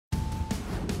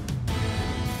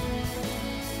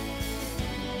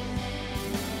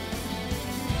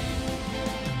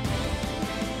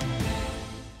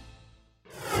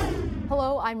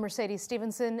I'm Mercedes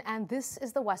Stevenson, and this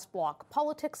is the West Block,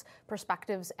 politics,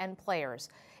 perspectives, and players.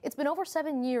 It's been over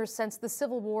 7 years since the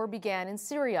civil war began in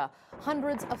Syria.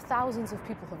 Hundreds of thousands of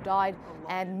people have died,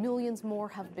 and millions more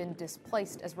have been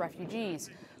displaced as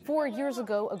refugees. 4 years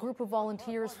ago, a group of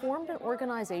volunteers formed an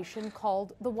organization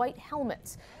called the White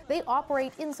Helmets. They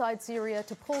operate inside Syria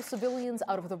to pull civilians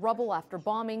out of the rubble after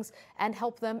bombings and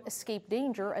help them escape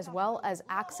danger, as well as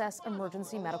access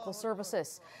emergency medical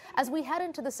services. As we head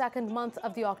into the second month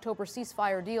of the October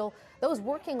ceasefire deal, those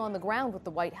working on the ground with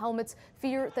the White Helmets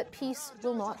fear that peace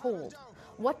will not hold.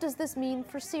 What does this mean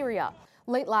for Syria?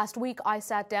 Late last week, I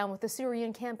sat down with the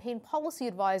Syrian Campaign Policy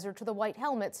Advisor to the White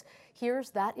Helmets.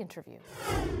 Here's that interview.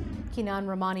 Kenan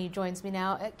Rahmani joins me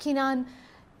now. Kenan,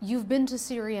 you've been to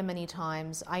Syria many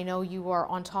times. I know you are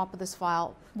on top of this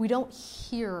file. We don't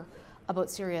hear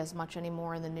about Syria as much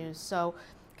anymore in the news. So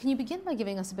can you begin by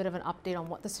giving us a bit of an update on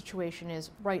what the situation is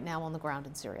right now on the ground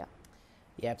in Syria?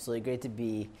 Yeah, absolutely. Great to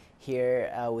be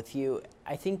here with you.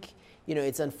 I think,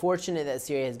 it's unfortunate that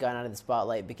Syria has gone out of the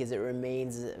spotlight because it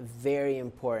remains a very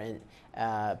important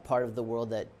part of the world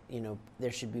that,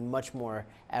 there should be much more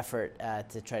effort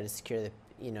to try to secure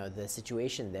the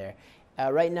situation there.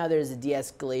 Right now, there's a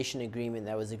de-escalation agreement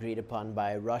that was agreed upon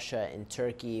by Russia and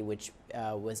Turkey, which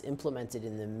was implemented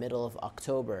in the middle of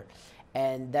October.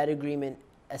 And that agreement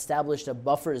established a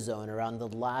buffer zone around the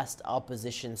last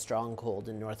opposition stronghold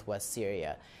in northwest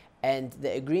Syria. And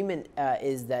the agreement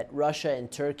is that Russia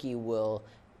and Turkey will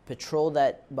patrol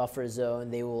that buffer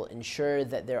zone. They will ensure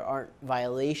that there aren't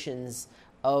violations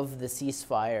of the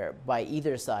ceasefire by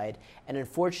either side. And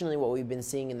unfortunately, what we've been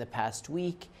seeing in the past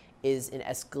week is an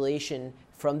escalation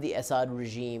from the Assad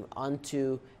regime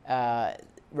onto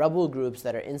rebel groups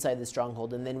that are inside the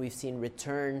stronghold. And then we've seen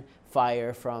return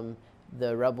fire from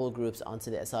the rebel groups onto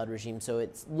the Assad regime. So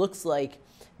it looks like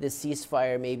the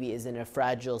ceasefire maybe is in a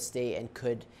fragile state and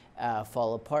could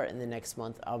fall apart in the next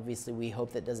month. Obviously, we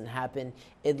hope that doesn't happen.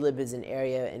 Idlib is an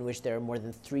area in which there are more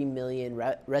than 3 million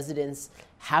residents.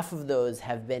 Half of those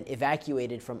have been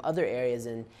evacuated from other areas.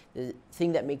 And the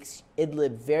thing that makes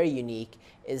Idlib very unique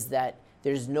is that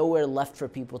there's nowhere left for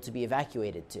people to be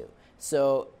evacuated to.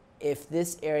 So if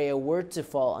this area were to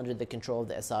fall under the control of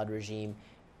the Assad regime,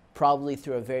 probably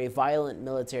through a very violent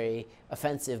military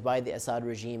offensive by the Assad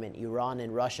regime and Iran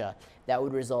and Russia, that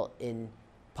would result in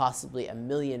possibly 1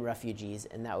 million refugees,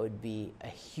 and that would be a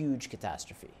huge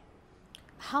catastrophe.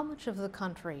 How much of the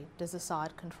country does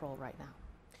Assad control right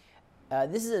now?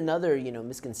 This is another,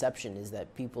 misconception, is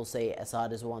that people say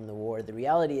Assad has won the war. The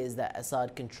reality is that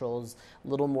Assad controls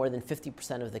little more than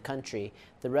 50% of the country.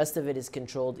 The rest of it is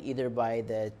controlled either by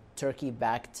the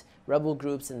Turkey-backed rebel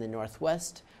groups in the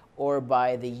northwest or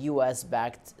by the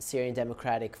U.S.-backed Syrian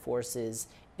Democratic Forces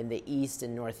in the east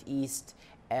and northeast,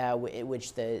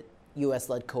 which the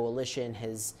U.S.-led coalition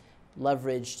has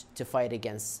leveraged to fight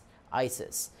against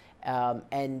ISIS.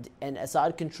 And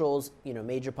Assad controls,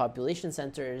 major population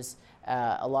centers,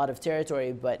 a lot of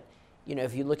territory, but,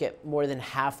 if you look at more than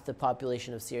half the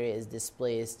population of Syria is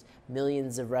displaced,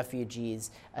 millions of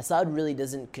refugees, Assad really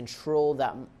doesn't control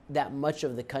that much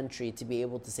of the country to be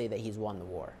able to say that he's won the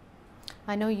war.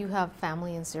 I know you have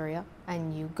family in Syria,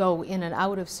 and you go in and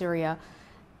out of Syria.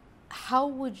 How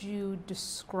would you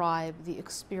describe the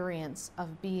experience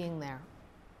of being there?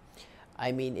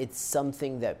 I mean, it's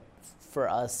something that for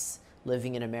us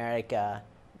living in America,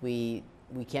 we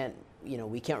can't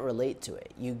relate to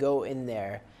it. You go in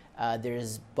there,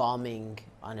 there's bombing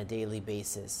on a daily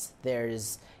basis.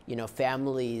 There's,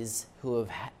 families who have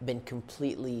been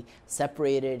completely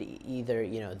separated. Either,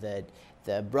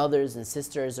 the brothers and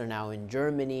sisters are now in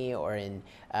Germany or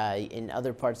in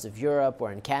other parts of Europe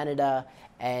or in Canada.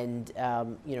 And,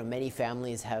 many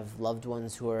families have loved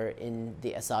ones who are in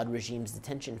the Assad regime's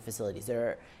detention facilities. There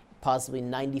are possibly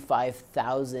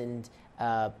 95,000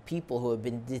 people who have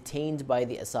been detained by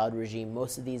the Assad regime.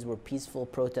 Most of these were peaceful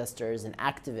protesters and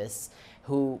activists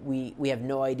who we have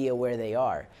no idea where they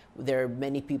are. There are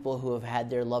many people who have had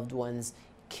their loved ones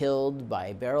killed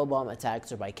by barrel bomb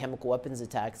attacks or by chemical weapons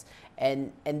attacks.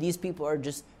 And these people are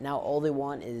just, now all they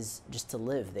want is just to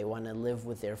live. They want to live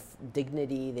with their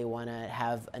dignity. They want to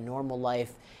have a normal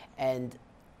life. And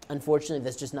unfortunately,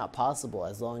 that's just not possible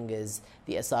as long as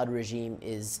the Assad regime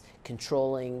is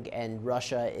controlling and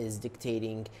Russia is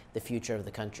dictating the future of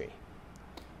the country.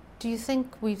 Do you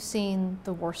think we've seen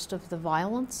the worst of the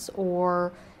violence,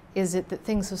 or is it that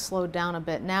things have slowed down a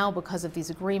bit now because of these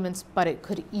agreements, but it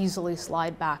could easily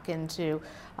slide back into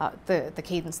the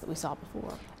cadence that we saw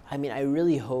before? I mean, I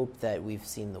really hope that we've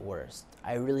seen the worst.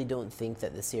 I really don't think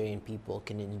that the Syrian people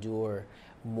can endure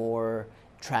more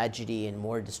tragedy and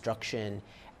more destruction.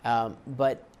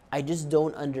 But I just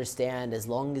don't understand, as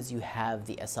long as you have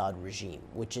the Assad regime,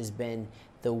 which has been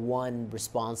the one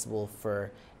responsible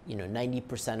for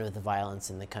 90% of the violence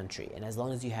in the country. And as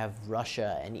long as you have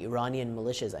Russia and Iranian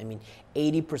militias, I mean,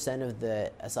 80% of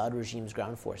the Assad regime's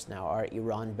ground force now are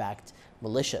Iran-backed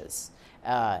militias,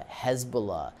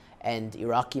 Hezbollah and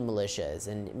Iraqi militias,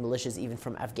 and militias even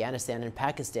from Afghanistan and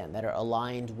Pakistan that are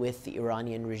aligned with the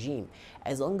Iranian regime.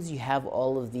 As long as you have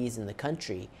all of these in the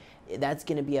country, that's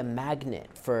going to be a magnet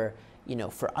for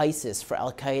for ISIS, for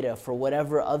Al-Qaeda, for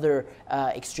whatever other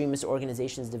extremist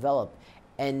organizations develop.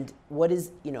 And what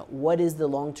is the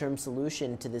long-term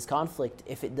solution to this conflict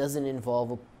if it doesn't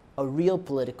involve a real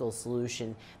political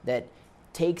solution that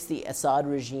takes the Assad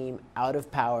regime out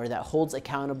of power, that holds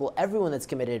accountable everyone that's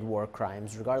committed war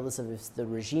crimes, regardless of if it's the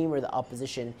regime or the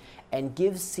opposition, and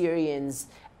gives Syrians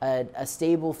a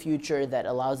stable future that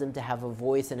allows them to have a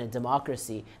voice and a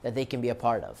democracy that they can be a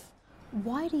part of?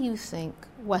 Why do you think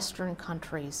Western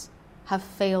countries have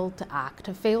failed to act,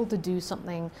 have failed to do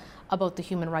something about the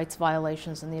human rights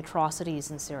violations and the atrocities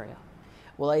in Syria?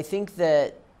 Well, I think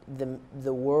that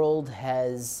the world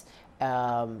has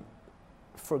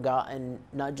forgotten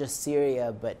not just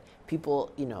Syria, but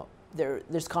people,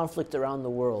 there's conflict around the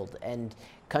world, and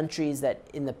countries that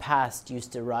in the past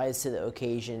used to rise to the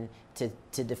occasion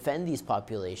to defend these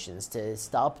populations, to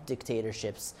stop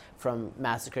dictatorships from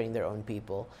massacring their own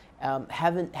people,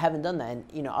 haven't done that.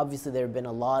 And obviously there have been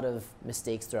a lot of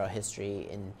mistakes throughout history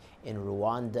in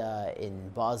Rwanda, in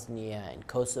Bosnia, in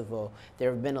Kosovo.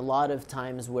 There have been a lot of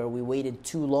times where we waited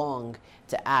too long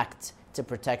to act to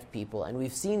protect people, and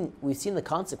we've seen the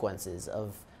consequences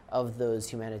of those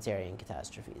humanitarian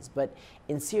catastrophes. But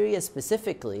in Syria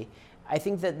specifically, I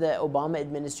think that the Obama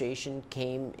administration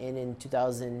came in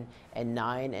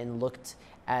 2009 and looked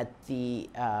at the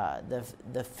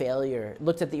failure,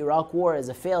 looked at the Iraq War as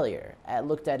a failure,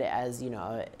 looked at it as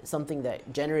something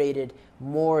that generated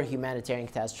more humanitarian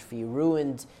catastrophe,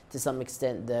 ruined to some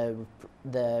extent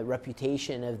the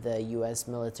reputation of the U.S.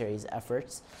 military's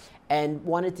efforts, and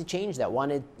wanted to change that.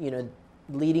 Wanted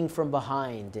leading from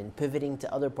behind and pivoting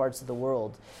to other parts of the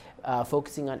world,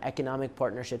 focusing on economic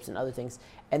partnerships and other things.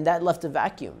 And that left a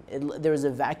vacuum. There was a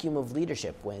vacuum of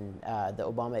leadership when the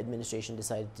Obama administration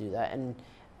decided to do that.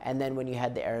 And then when you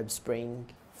had the Arab Spring,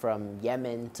 from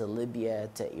Yemen to Libya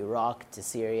to Iraq to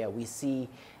Syria, we see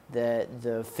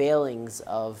the failings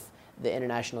of the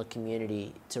international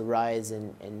community to rise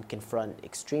and confront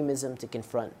extremism, to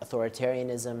confront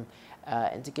authoritarianism,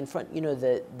 and to confront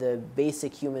the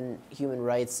basic human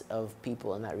rights of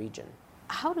people in that region.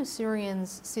 How do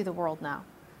Syrians see the world now,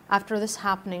 after this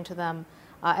happening to them,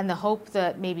 and the hope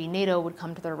that maybe NATO would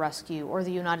come to their rescue, or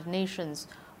the United Nations,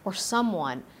 or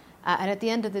someone? And at the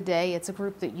end of the day, it's a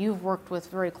group that you've worked with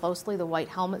very closely, the White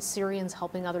Helmets, Syrians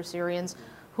helping other Syrians,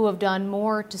 who have done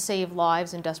more to save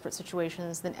lives in desperate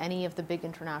situations than any of the big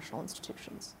international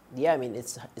institutions. Yeah, I mean,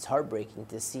 it's heartbreaking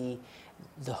to see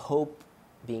the hope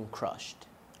being crushed.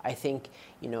 I think,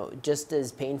 just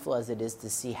as painful as it is to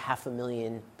see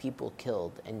 500,000 people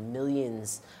killed and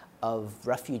millions of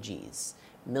refugees,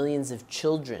 millions of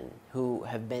children who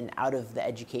have been out of the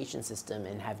education system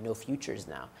and have no futures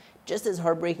now, just as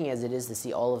heartbreaking as it is to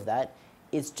see all of that,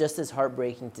 it's just as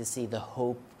heartbreaking to see the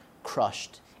hope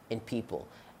crushed in people,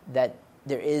 that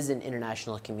there is an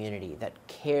international community that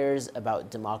cares about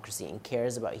democracy and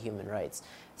cares about human rights.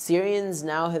 Syrians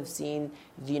now have seen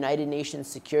the United Nations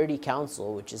Security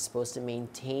Council, which is supposed to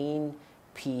maintain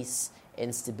peace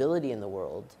and stability in the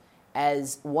world,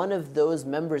 as one of those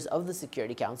members of the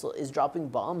Security Council is dropping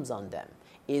bombs on them,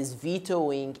 is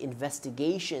vetoing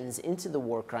investigations into the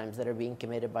war crimes that are being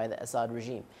committed by the Assad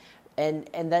regime. And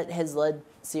that has led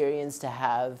Syrians to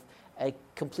have a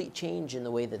complete change in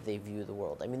the way that they view the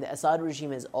world. I mean, the Assad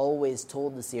regime has always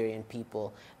told the Syrian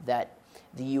people that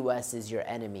the US is your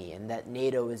enemy and that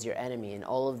NATO is your enemy and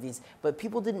all of these, but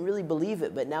people didn't really believe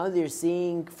it. But now they're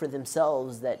seeing for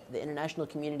themselves that the international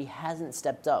community hasn't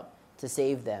stepped up to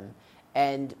save them.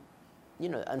 And,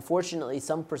 unfortunately,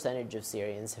 some percentage of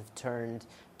Syrians have turned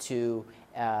to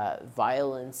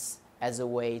violence as a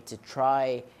way to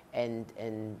try and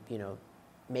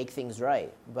make things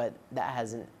right, but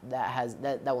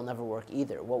that will never work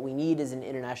either. What we need is an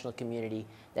international community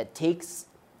that takes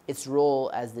its role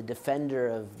as the defender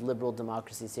of liberal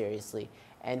democracy seriously,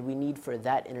 and we need for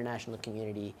that international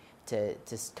community to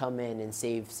come in and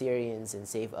save Syrians and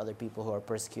save other people who are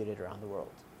persecuted around the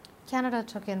world. Canada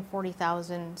took in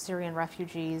 40,000 Syrian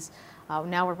refugees.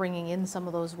 Now we're bringing in some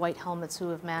of those white helmets who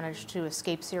have managed to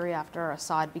escape Syria after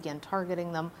Assad began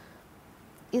targeting them.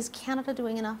 Is Canada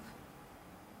doing enough?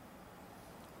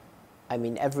 I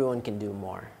mean, everyone can do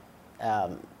more.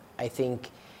 I think,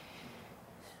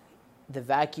 the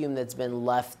vacuum that's been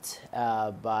left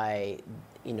by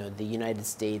the United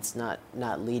States not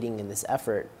leading in this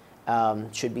effort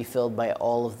should be filled by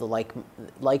all of the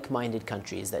like-minded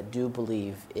countries that do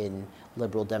believe in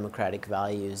liberal democratic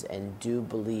values and do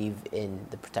believe in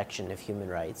the protection of human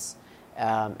rights.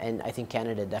 And I think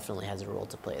Canada definitely has a role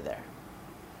to play there.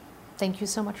 Thank you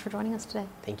so much for joining us today.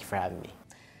 Thank you for having me.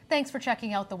 Thanks for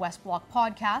checking out the West Block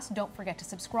podcast. Don't forget to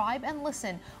subscribe and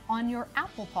listen on your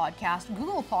Apple Podcast,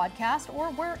 Google Podcast, or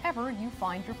wherever you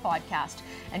find your podcast.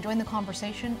 And join the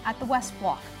conversation at the West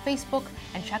Block Facebook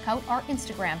and check out our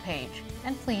Instagram page.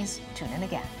 And please tune in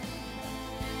again.